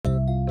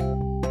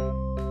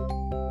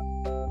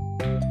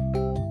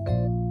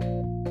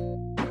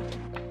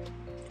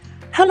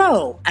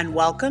Hello, and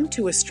welcome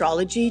to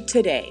Astrology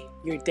Today,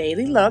 your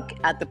daily look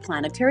at the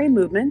planetary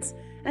movements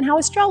and how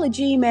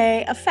astrology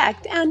may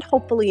affect and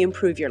hopefully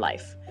improve your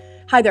life.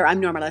 Hi there, I'm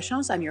Norma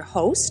Lachance. I'm your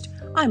host.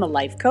 I'm a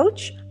life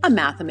coach, a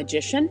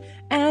mathematician,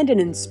 and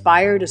an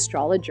inspired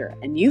astrologer.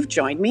 And you've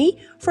joined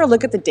me for a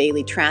look at the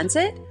daily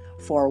transit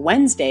for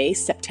Wednesday,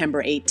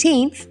 September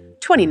 18th,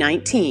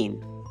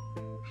 2019.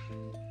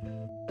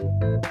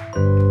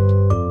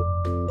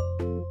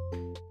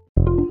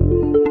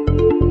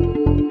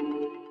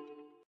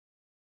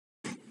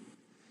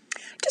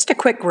 Just a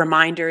quick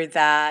reminder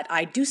that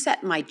I do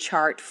set my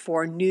chart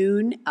for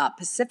noon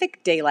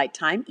Pacific Daylight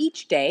Time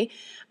each day.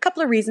 A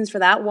couple of reasons for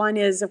that. One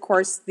is, of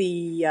course,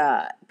 the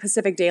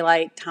Pacific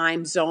Daylight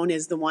Time zone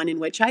is the one in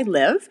which I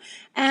live.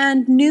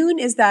 And noon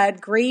is that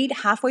great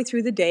halfway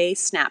through the day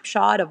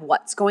snapshot of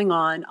what's going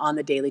on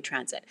the daily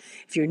transit.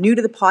 If you're new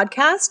to the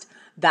podcast,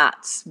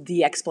 that's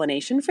the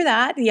explanation for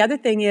that. The other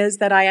thing is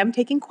that I am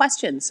taking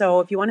questions. So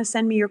if you want to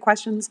send me your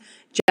questions,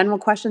 general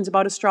questions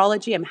about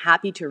astrology, I'm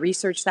happy to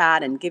research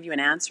that and give you an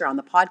answer on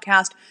the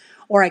podcast,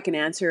 or I can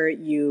answer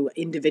you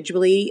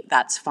individually.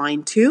 That's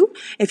fine too.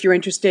 If you're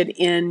interested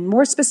in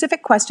more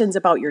specific questions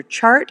about your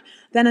chart,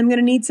 then I'm going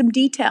to need some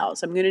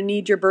details. I'm going to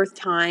need your birth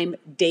time,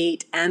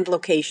 date, and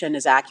location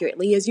as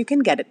accurately as you can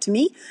get it to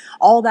me.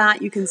 All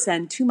that you can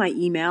send to my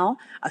email,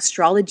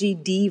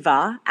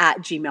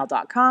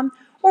 astrologydiva@gmail.com.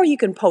 Or you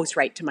can post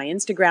right to my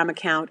Instagram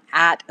account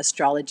at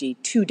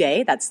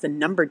astrology2day. That's the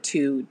number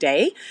 2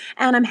 day.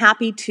 And I'm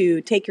happy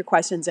to take your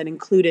questions and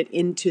include it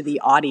into the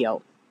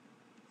audio.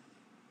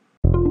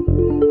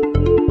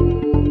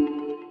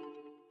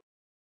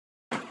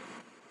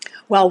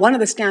 Well, one of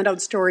the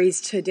standout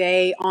stories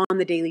today on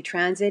the daily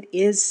transit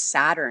is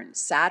Saturn.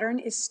 Saturn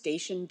is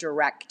stationed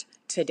direct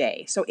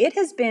today. So it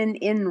has been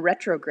in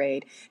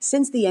retrograde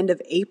since the end of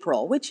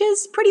April, which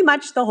is pretty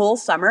much the whole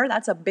summer.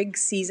 That's a big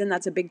season.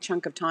 That's a big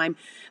chunk of time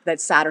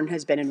that Saturn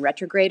has been in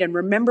retrograde. And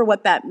remember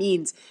what that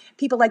means.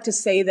 People like to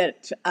say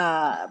that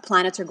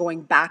planets are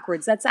going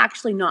backwards. That's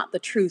actually not the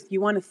truth.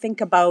 You want to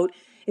think about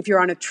if you're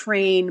on a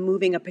train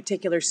moving a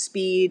particular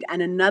speed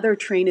and another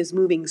train is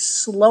moving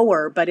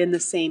slower but in the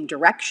same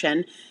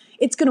direction,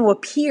 it's going to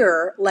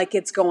appear like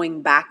it's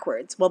going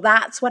backwards. Well,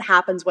 that's what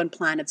happens when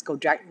planets go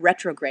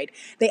retrograde.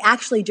 They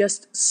actually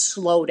just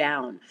slow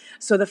down.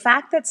 So the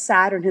fact that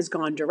Saturn has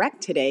gone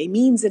direct today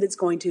means that it's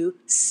going to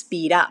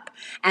speed up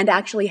and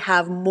actually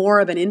have more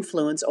of an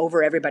influence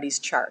over everybody's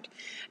chart.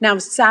 Now,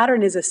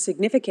 Saturn is a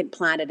significant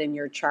planet in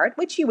your chart,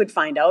 which you would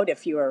find out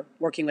if you are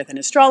working with an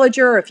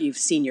astrologer or if you've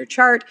seen your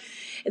chart.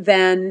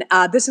 Then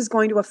this is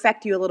going to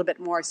affect you a little bit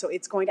more. So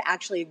it's going to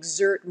actually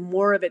exert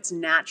more of its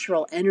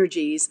natural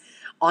energies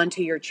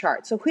onto your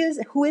chart. So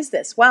who is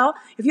this? Well,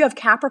 if you have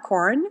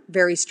Capricorn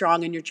very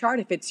strong in your chart,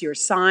 if it's your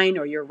sign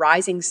or your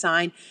rising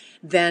sign,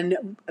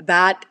 then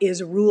that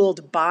is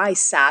ruled by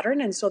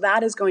Saturn. And so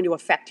that is going to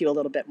affect you a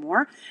little bit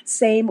more.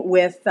 Same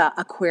with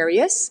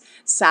Aquarius.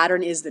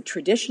 Saturn is the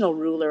traditional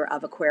ruler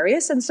of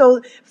Aquarius. And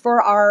so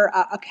for our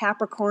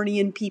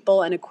Capricornian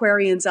people and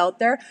Aquarians out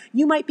there,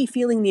 you might be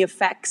feeling the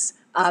effects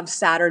of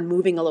Saturn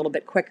moving a little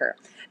bit quicker.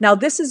 Now,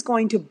 this is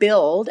going to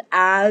build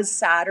as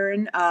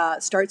Saturn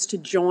starts to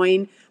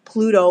join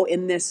Pluto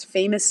in this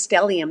famous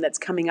stellium that's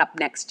coming up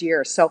next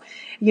year. So,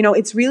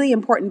 it's really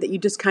important that you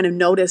just kind of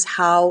notice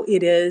how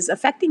it is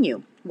affecting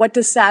you. What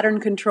does Saturn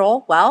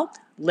control? Well,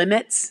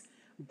 limits,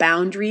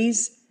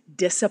 boundaries,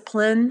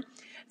 discipline.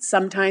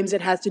 Sometimes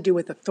it has to do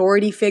with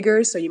authority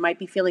figures, so you might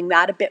be feeling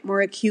that a bit more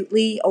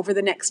acutely over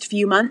the next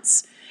few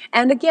months.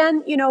 And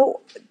again,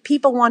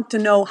 people want to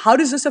know, how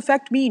does this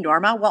affect me,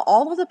 Norma? Well,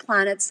 all of the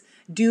planets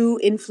do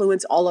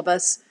influence all of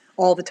us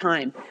all the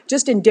time,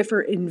 just in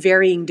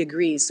varying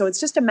degrees. So it's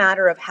just a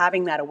matter of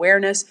having that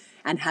awareness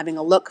and having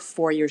a look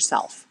for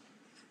yourself.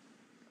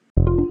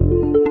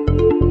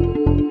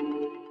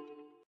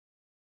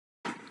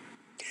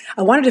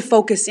 I wanted to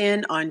focus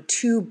in on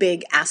two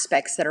big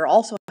aspects that are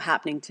also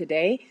happening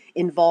today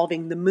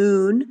involving the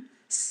moon,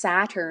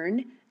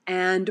 Saturn,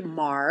 and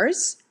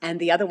Mars. And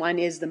the other one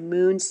is the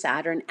moon,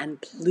 Saturn,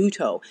 and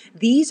Pluto.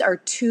 These are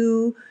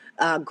two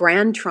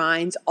grand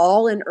trines,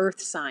 all in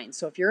earth signs.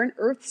 So if you're an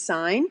earth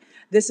sign,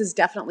 this is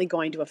definitely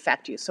going to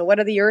affect you. So what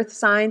are the earth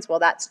signs? Well,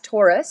 that's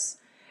Taurus,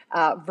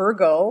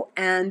 Virgo,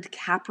 and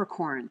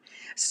Capricorn.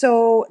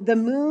 So the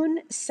moon,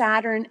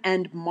 Saturn,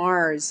 and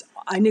Mars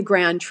in a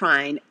grand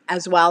trine,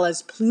 as well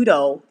as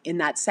Pluto in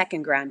that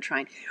second grand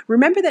trine.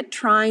 Remember that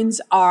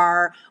trines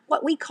are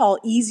what we call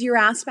easier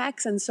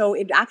aspects, and so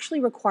it actually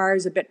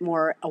requires a bit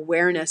more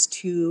awareness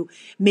to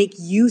make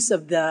use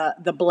of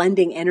the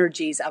blending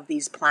energies of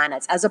these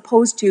planets, as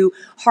opposed to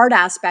hard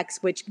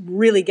aspects which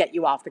really get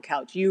you off the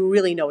couch. You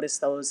really notice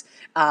those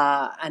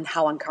and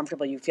how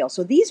uncomfortable you feel.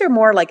 So these are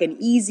more like an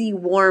easy,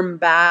 warm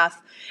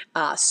bath,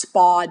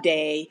 spa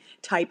day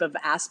type of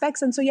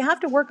aspects, and so you have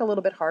to work a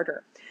little bit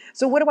harder.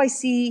 So what do I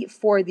see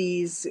for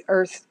these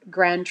Earth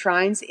grand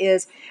trines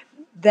is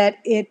that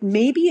it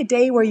may be a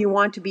day where you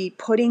want to be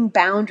putting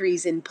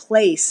boundaries in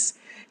place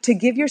to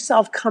give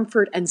yourself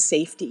comfort and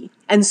safety.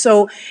 And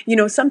so,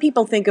 some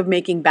people think of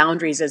making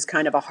boundaries as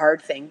kind of a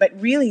hard thing, but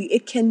really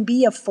it can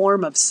be a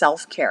form of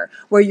self-care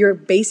where you're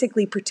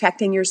basically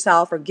protecting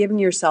yourself or giving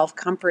yourself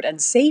comfort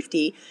and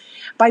safety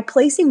by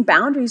placing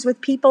boundaries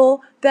with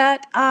people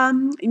that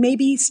may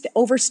be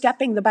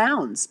overstepping the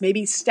bounds,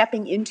 maybe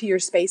stepping into your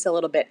space a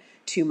little bit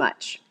too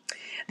much.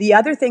 The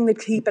other thing to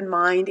keep in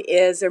mind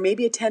is there may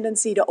be a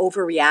tendency to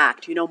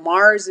overreact.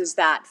 Mars is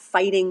that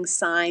fighting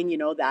sign,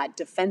 that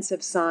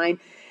defensive sign.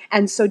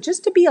 And so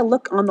just to be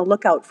on the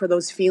lookout for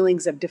those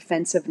feelings of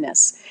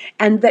defensiveness,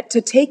 and that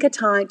to take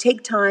time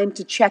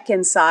to check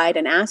inside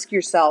and ask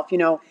yourself,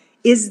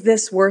 is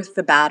this worth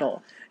the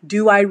battle?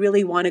 Do I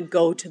really want to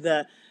go to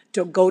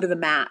the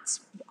mats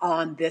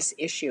on this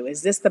issue?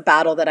 Is this the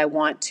battle that I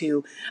want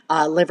to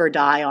live or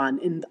die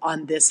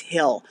on this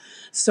hill?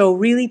 So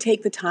really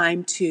take the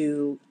time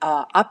to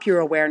up your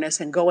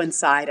awareness and go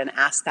inside and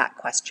ask that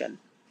question.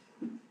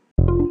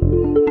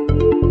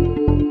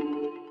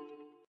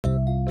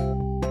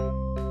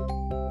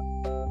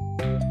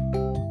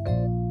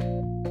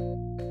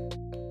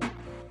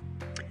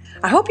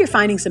 I hope you're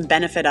finding some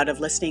benefit out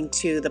of listening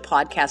to the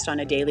podcast on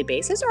a daily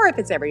basis, or if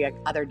it's every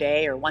other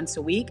day or once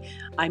a week.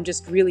 I'm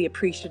just really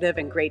appreciative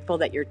and grateful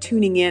that you're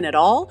tuning in at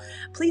all.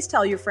 Please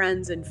tell your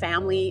friends and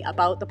family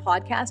about the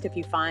podcast if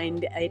you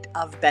find it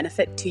of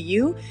benefit to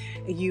you.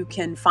 You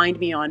can find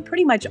me on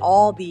pretty much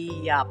all the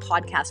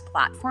podcast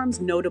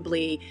platforms,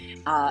 notably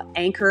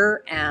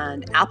Anchor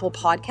and Apple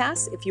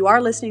Podcasts. If you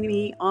are listening to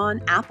me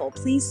on Apple,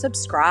 please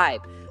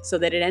subscribe so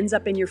that it ends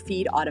up in your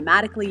feed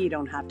automatically. You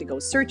don't have to go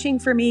searching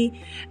for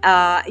me.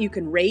 You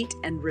can rate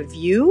and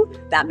review.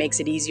 That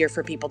makes it easier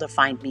for people to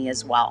find me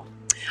as well.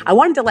 I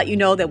wanted to let you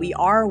know that we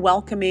are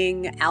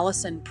welcoming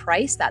Allison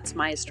Price, that's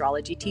my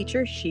astrology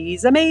teacher,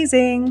 she's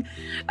amazing,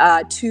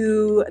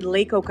 to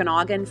Lake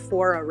Okanagan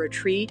for a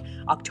retreat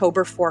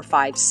October 4,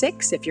 5,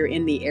 6. If you're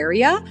in the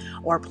area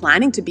or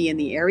planning to be in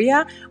the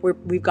area,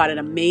 we've got an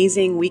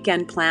amazing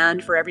weekend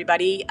planned for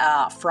everybody.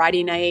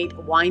 Friday night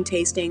wine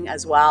tasting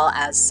as well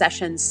as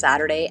sessions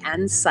Saturday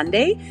and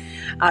Sunday.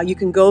 You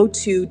can go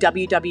to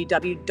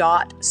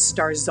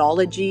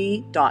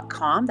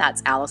www.starzology.com,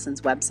 that's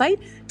Allison's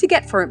website, to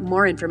get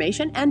more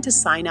information and to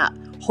sign up.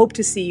 Hope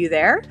to see you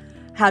there.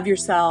 Have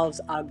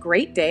yourselves a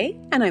great day,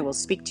 and I will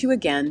speak to you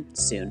again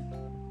soon.